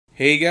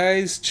Hey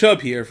guys,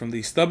 Chub here from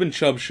the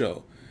Stub&Chub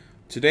show.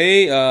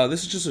 Today,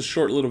 this is just a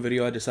short little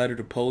video I decided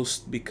to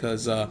post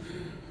because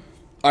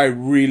I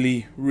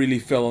really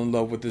fell in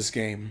love with this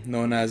game,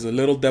 known as A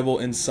Little Devil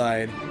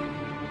Inside.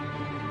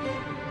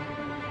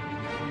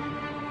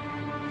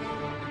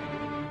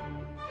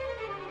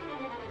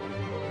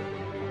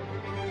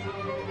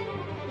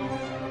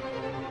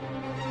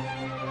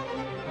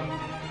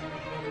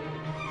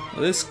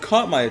 This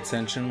caught my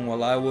attention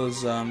while I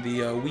was on the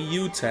Wii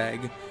U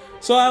tag.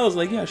 So I was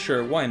like, yeah,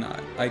 sure, why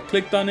not? I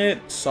clicked on it,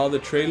 saw the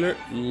trailer,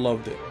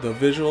 loved it. The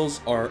visuals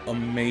are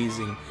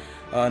amazing.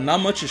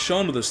 Not much is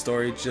shown of the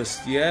story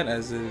just yet,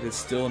 as it is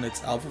still in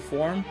its alpha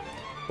form.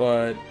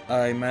 But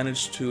I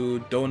managed to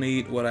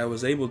donate what I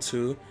was able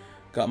to.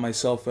 Got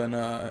myself an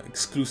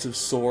exclusive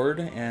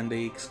sword and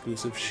a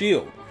exclusive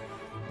shield.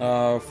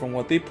 From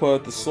what they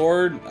put, the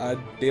sword,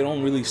 they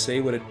don't really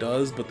say what it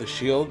does, but the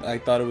shield, I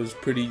thought it was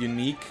pretty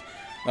unique.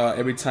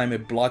 Every time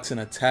it blocks an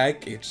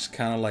attack, it just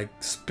kind of like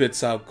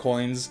spits out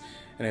coins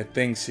and it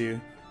thanks you.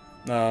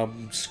 I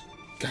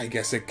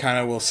guess it kind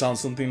of will sound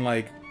something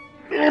like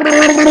thank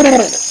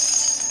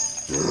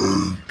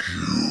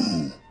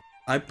you.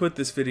 I put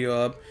this video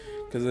up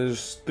because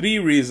there's 3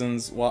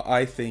 reasons why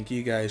I think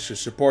you guys should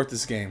support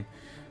this game.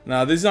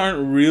 Now, these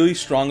aren't really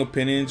strong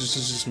opinions, this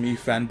is just me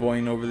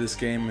fanboying over this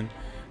game and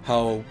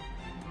how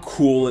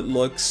cool it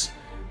looks.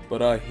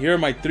 But here are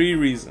my 3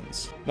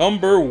 reasons.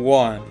 Number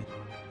 1.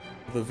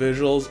 The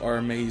visuals are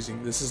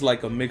amazing. This is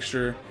like a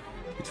mixture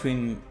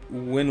between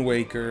Wind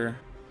Waker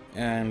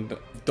and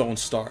Don't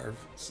Starve.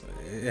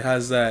 It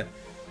has that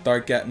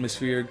dark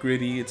atmosphere,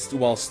 gritty. It's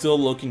while still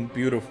looking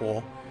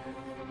beautiful.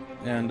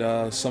 And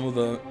some of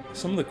the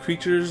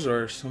creatures,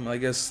 or some, I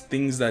guess,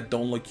 things that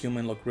don't look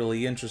human, look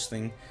really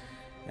interesting.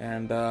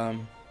 And yeah,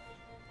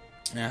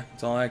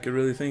 that's all I could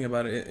really think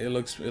about it. It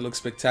looks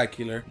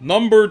spectacular.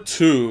 Number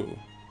 2.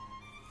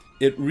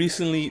 It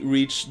recently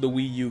reached the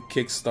Wii U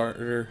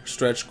Kickstarter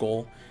stretch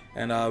goal,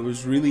 and I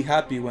was really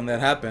happy when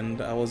that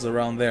happened. I was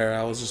around there.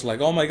 I was just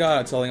like, oh my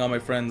god, telling all my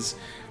friends,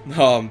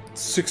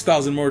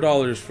 $6,000 more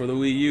for the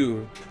Wii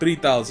U,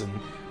 3,000,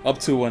 up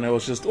to when it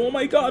was just, oh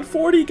my god,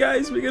 40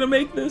 guys, we're gonna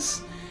make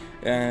this.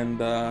 And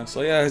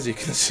so yeah, as you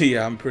can see,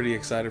 I'm pretty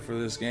excited for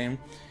this game.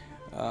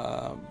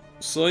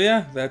 So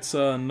yeah, that's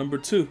number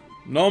 2.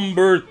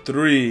 Number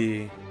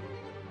 3.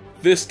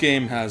 This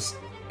game has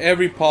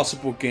every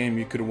possible game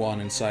you could want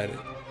inside it.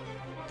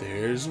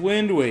 There's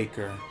Wind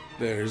Waker,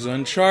 there's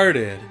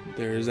Uncharted,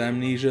 there's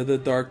Amnesia: The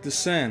Dark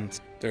Descent,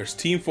 there's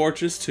Team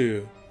Fortress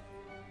 2,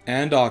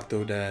 and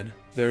Octodad.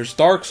 There's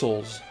Dark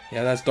Souls.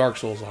 Yeah, that's Dark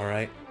Souls,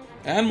 alright.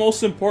 And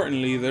most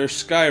importantly, there's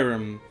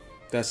Skyrim.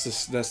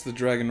 That's the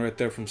dragon right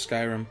there from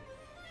Skyrim.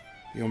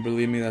 You don't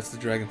believe me? That's the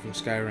dragon from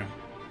Skyrim.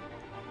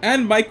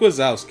 And Mike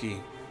Wazowski.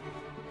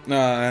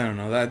 I don't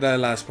know, that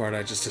last part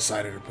I just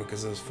decided to put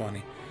because it was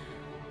funny.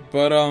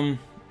 But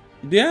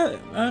yeah,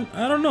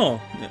 I don't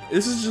know.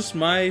 This is just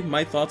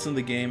my thoughts on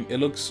the game. It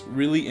looks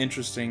really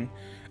interesting.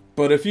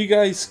 But if you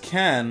guys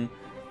can,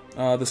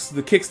 the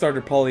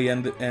Kickstarter probably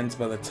ends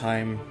by the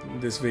time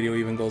this video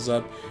even goes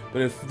up.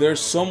 But if there's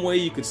some way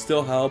you could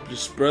still help,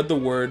 just spread the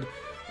word.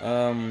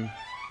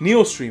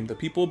 Neostream, the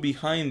people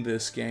behind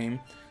this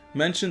game,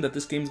 mentioned that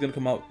this game is going to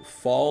come out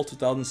fall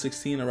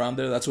 2016, around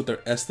there. That's what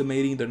they're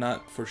estimating. They're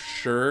not for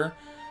sure.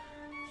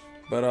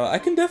 But I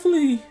can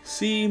definitely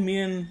see me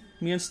and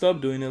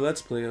Stub doing a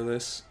Let's Play of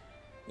this.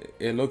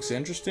 It looks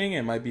interesting.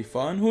 It might be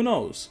fun. Who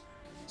knows?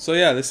 So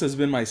yeah, this has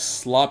been my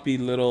sloppy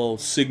little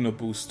signal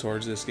boost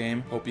towards this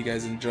game. Hope you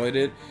guys enjoyed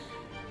it.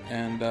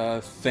 And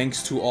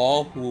thanks to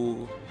all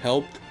who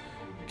helped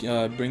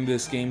bring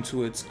this game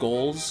to its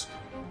goals.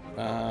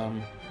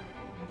 There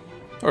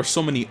are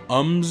so many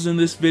ums in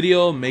this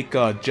video. Make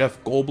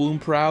Jeff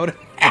Goldblum proud.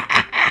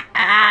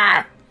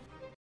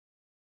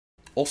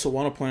 Also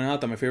want to point out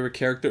that my favorite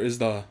character is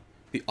the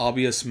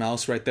obvious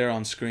mouse right there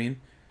on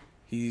screen.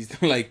 He's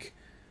like,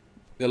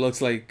 it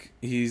looks like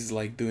he's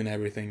like doing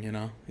everything, you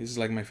know? He's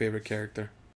like my favorite character.